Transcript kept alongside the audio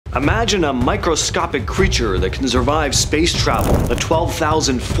Imagine a microscopic creature that can survive space travel, a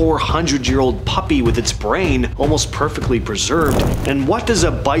 12,400-year-old puppy with its brain almost perfectly preserved. And what does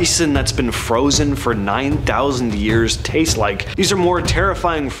a bison that's been frozen for 9,000 years taste like? These are more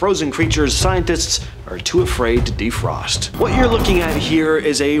terrifying frozen creatures scientists are too afraid to defrost. What you're looking at here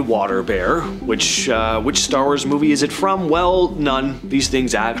is a water bear. Which Star Wars movie is it from? Well, none. These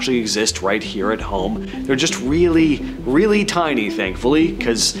things actually exist right here at home. They're just really tiny, thankfully,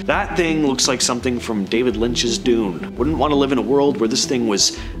 because that thing looks like something from David Lynch's Dune. Wouldn't want to live in a world where this thing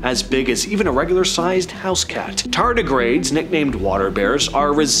was as big as even a regular-sized house cat. Tardigrades, nicknamed water bears,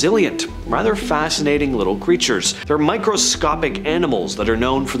 are resilient, rather fascinating little creatures. They're microscopic animals that are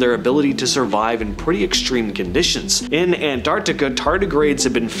known for their ability to survive in pretty extreme conditions. In Antarctica, tardigrades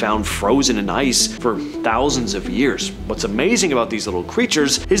have been found frozen in ice for thousands of years. What's amazing about these little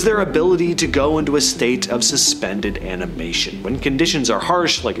creatures is their ability to go into a state of suspended animation. When conditions are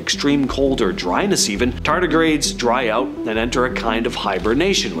harsh, like extreme cold or dryness even, tardigrades dry out and enter a kind of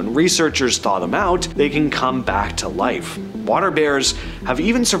hibernation. When researchers thaw them out, they can come back to life. Water bears have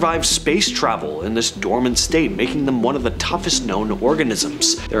even survived space travel in this dormant state, making them one of the toughest known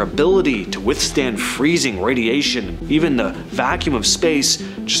organisms. Their ability to withstand freezing, radiation, even the vacuum of space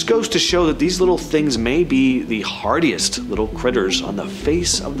just goes to show that these little things may be the hardiest little critters on the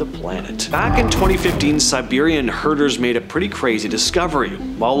face of the planet. Back in 2015, Siberian herders made a pretty crazy discovery.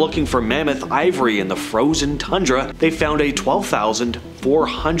 While looking for mammoth ivory in the frozen tundra, they found a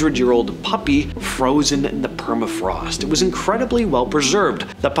 12,400-year-old puppy frozen in the permafrost. It was incredibly well preserved.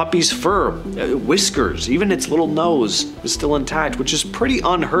 The puppy's fur, whiskers, even its little nose was still intact, which is pretty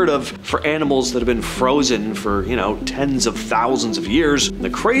unheard of for animals that have been frozen for, tens of thousands of years. And the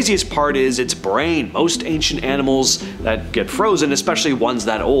craziest part is its brain. Most ancient animals that get frozen, especially ones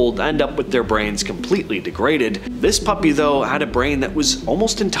that old, end up with their brains completely degraded. This puppy, though, had a brain that was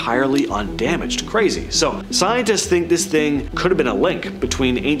almost entirely undamaged. Crazy. So scientists think this thing could have been a link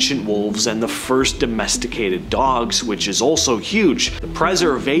between ancient wolves and the first domesticated dogs, which is also huge. The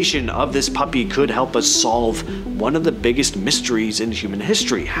preservation of this puppy could help us solve one of the biggest mysteries in human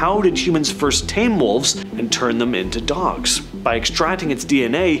history. How did humans first tame wolves and turn them into dogs? By extracting its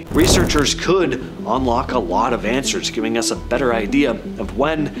DNA, researchers could unlock a lot of answers, giving us a better idea of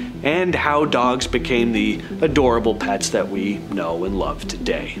when and how dogs became the adorable pets that we know and love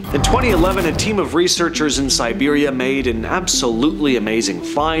today. In 2011, a team of researchers in Siberia made an absolutely amazing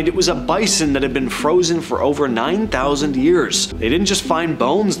find. It was a bison that had been frozen for over 9,000 years. They didn't just find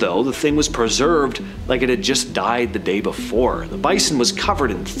bones, though. The thing was preserved like it had just died the day before. The bison was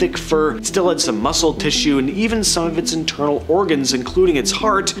covered in thick fur, it still had some muscle tissue, and even some of its internal organs, including its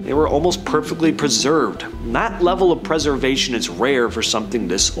heart, they were almost perfectly preserved. And that level of preservation is rare for something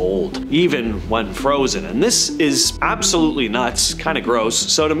this old, even when frozen. And this is absolutely nuts, kind of gross.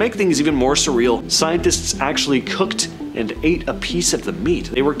 So to make things even more surreal, scientists actually cooked and ate a piece of the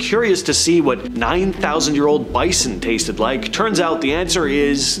meat. They were curious to see what 9,000-year-old bison tasted like. Turns out the answer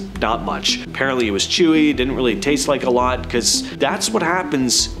is not much. Apparently it was chewy, didn't really taste like a lot, because that's what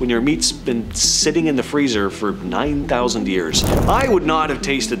happens when your meat's been sitting in the freezer for 9,000 years. I would not have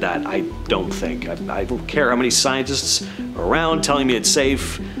tasted that, I don't think. I don't care how many scientists are around telling me it's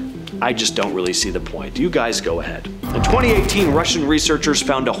safe. I just don't really see the point. You guys go ahead. In 2018, Russian researchers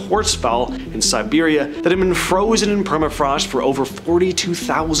found a horsefowl in Siberia that had been frozen in permafrost for over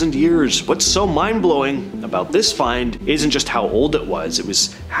 42,000 years. What's so mind-blowing about this find isn't just how old it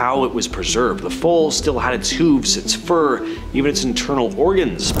was how it was preserved. The foal still had its hooves, its fur, even its internal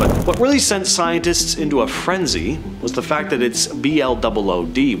organs. But what really sent scientists into a frenzy was the fact that its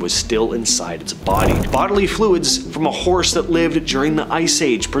BLOOD was still inside its body. Bodily fluids from a horse that lived during the Ice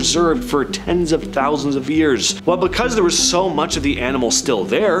Age, preserved for tens of thousands of years. Well, because there was so much of the animal still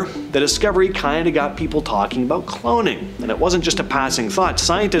there, the discovery kind of got people talking about cloning. And it wasn't just a passing thought.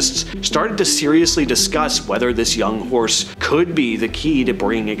 Scientists started to seriously discuss whether this young horse could be the key to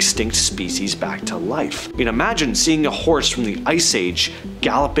bringing extinct species back to life. I mean, imagine seeing a horse from the Ice Age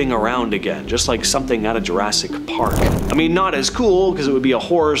galloping around again, just like something out of Jurassic Park. I mean, not as cool, because it would be a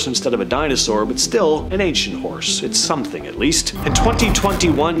horse instead of a dinosaur, but still an ancient horse. It's something, at least. In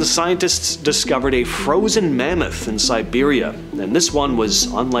 2021, scientists discovered a frozen mammoth in Siberia, and this one was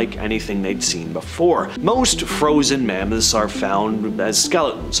unlike anything they'd seen before. Most frozen mammoths are found as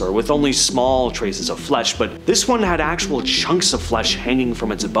skeletons, or with only small traces of flesh, but this one had actual chunks of flesh hanging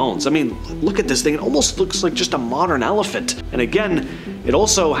from its bones. I mean, look at this thing, it almost looks like just a modern elephant. And again, it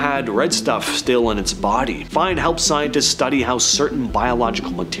also had red stuff still in its body. Find helped scientists study how certain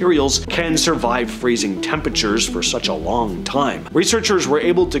biological materials can survive freezing temperatures for such a long time. Researchers were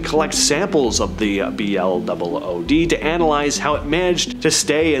able to collect samples of the BLOOD to analyze how it managed to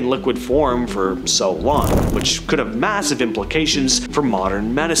stay in liquid form for so long, which could have massive implications for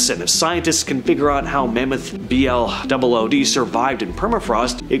modern medicine. If scientists can figure out how mammoth BLOOD survived in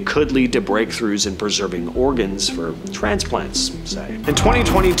permafrost, it could lead to breakthroughs in preserving organs for transplants, say. In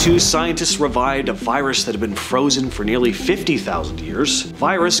 2022, scientists revived a virus that had been frozen for nearly 50,000 years. A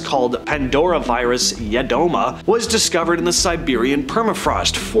virus called Pandoravirus yedoma was discovered in the Siberian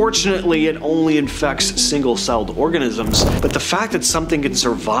permafrost. Fortunately, it only infects single-celled organisms, but the fact that something can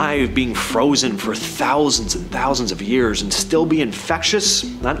survive being frozen for thousands and thousands of years and still be infectious,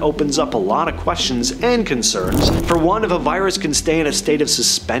 that opens up a lot of questions and concerns. For one, if a virus can stay in a state of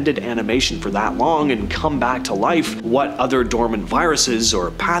suspended animation for that long and come back to life, what other dormant viruses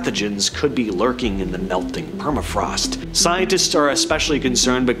or pathogens could be lurking in the melting permafrost? Scientists are especially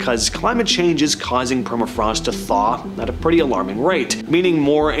concerned because climate change is causing permafrost to thaw at a pretty alarming rate, meaning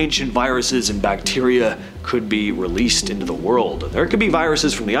more ancient viruses and bacteria could be released into the world. There could be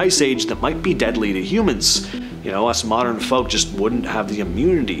viruses from the Ice Age that might be deadly to humans. You know, us modern folk just wouldn't have the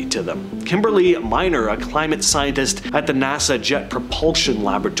immunity to them. Kimberly Miner, a climate scientist at the NASA Jet Propulsion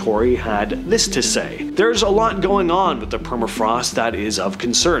Laboratory, had this to say: "There's a lot going on with the permafrost that is of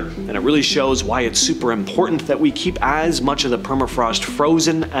concern, and it really shows why it's super important that we keep as much of the permafrost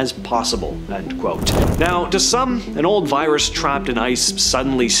frozen as possible." End quote. Now, to some, an old virus trapped in ice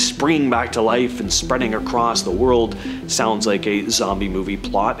suddenly springing back to life and spreading across the world sounds like a zombie movie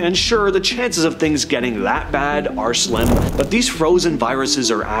plot, and sure, the chances of things getting that bad are slim, but these frozen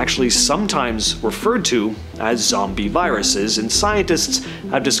viruses are actually sometimes referred to as zombie viruses, and scientists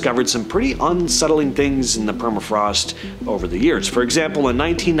have discovered some pretty unsettling things in the permafrost over the years. For example, in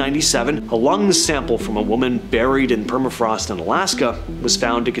 1997, a lung sample from a woman buried in permafrost in Alaska was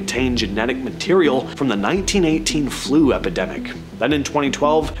found to contain genetic material from the 1918 flu epidemic. Then in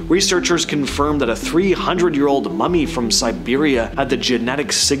 2012, researchers confirmed that a 300-year-old mummy from Siberia had the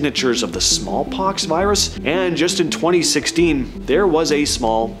genetic signatures of the smallpox virus, and just in 2016, there was a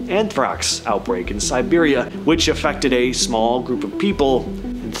small anthrax outbreak in Siberia, which affected a small group of people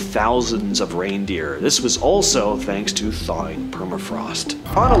and thousands of reindeer. This was also thanks to thawing permafrost.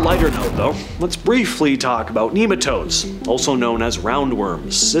 On a lighter note though, let's briefly talk about nematodes, also known as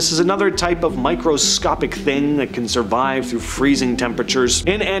roundworms. This is another type of microscopic thing that can survive through freezing temperatures.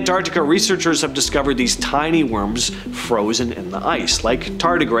 In Antarctica, researchers have discovered these tiny worms frozen in the ice. Like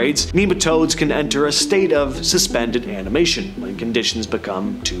tardigrades, nematodes can enter a state of suspended animation when conditions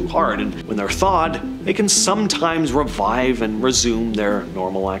become too hard, and when they're thawed, they can sometimes revive and resume their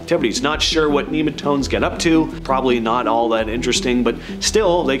normal activities. Not sure what nematodes get up to, probably not all that interesting, but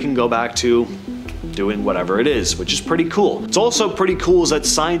still they can go back to doing whatever it is, which is pretty cool. It's also pretty cool is that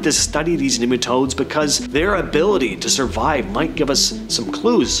scientists study these nematodes because their ability to survive might give us some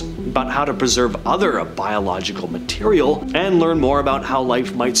clues about how to preserve other biological material and learn more about how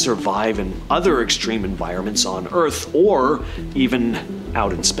life might survive in other extreme environments on Earth or even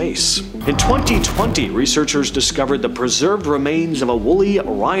out in space. In 2020, researchers discovered the preserved remains of a woolly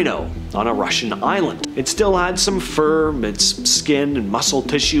rhino on a Russian island. It still had some fur, its skin and muscle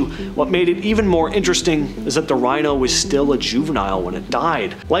tissue. What made it even more interesting is that the rhino was still a juvenile when it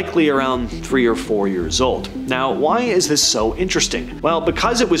died, likely around 3 or 4 years old. Now, why is this so interesting? Well,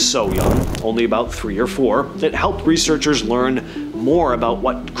 because it was so young, only about 3 or 4, it helped researchers learn more about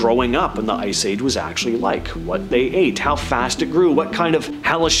what growing up in the Ice Age was actually like, what they ate, how fast it grew, what kind of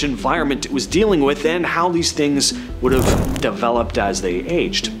hellish environment it was dealing with, and how these things would have developed as they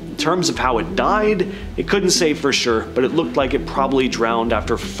aged. In terms of how it died, it couldn't say for sure, but it looked like it probably drowned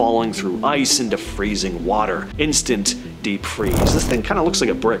after falling through ice into freezing water. Instant deep freeze. This thing kind of looks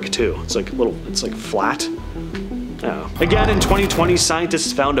like a brick too. It's like flat. Oh. Again, in 2020,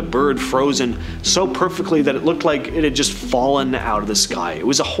 scientists found a bird frozen so perfectly that it looked like it had just fallen out of the sky. It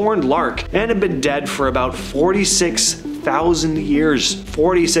was a horned lark and had been dead for about 46,000 years.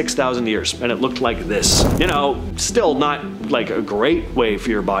 46,000 years, and it looked like this. You know, still not like a great way for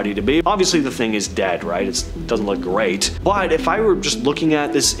your body to be. Obviously the thing is dead, right? It doesn't look great. But if I were just looking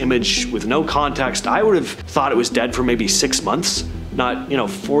at this image with no context, I would have thought it was dead for maybe 6 months. Not,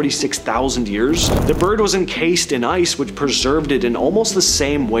 46,000 years. The bird was encased in ice, which preserved it in almost the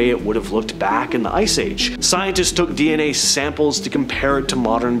same way it would have looked back in the Ice Age. Scientists took DNA samples to compare it to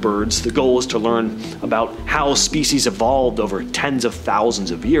modern birds. The goal was to learn about how species evolved over tens of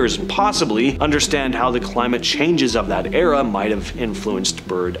thousands of years and possibly understand how the climate changes of that era might have influenced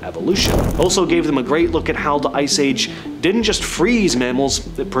bird evolution. Also gave them a great look at how the Ice Age didn't just freeze mammals,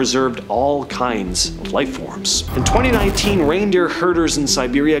 it preserved all kinds of life forms. In 2019, reindeer herders in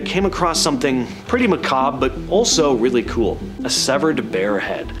Siberia came across something pretty macabre, but also really cool. A severed bear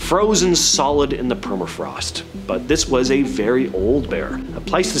head, frozen solid in the permafrost. But this was a very old bear, a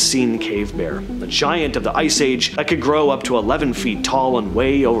Pleistocene cave bear, a giant of the Ice Age that could grow up to 11 feet tall and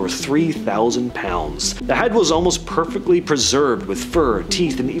weigh over 3,000 pounds. The head was almost perfectly preserved with fur,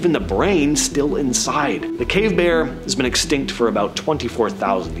 teeth, and even the brain still inside. The cave bear has been extinct for about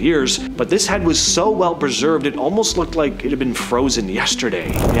 24,000 years, but this head was so well preserved it almost looked like it had been frozen yesterday.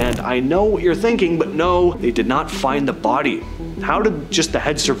 And I know what you're thinking, but no, they did not find the body. How did just the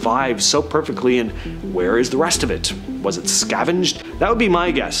head survive so perfectly, and where is the rest of it? Was it scavenged? That would be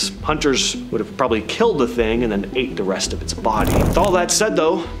my guess. Hunters would have probably killed the thing and then ate the rest of its body. With all that said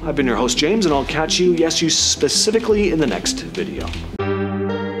though, I've been your host James, and I'll catch you, yes you specifically, in the next video.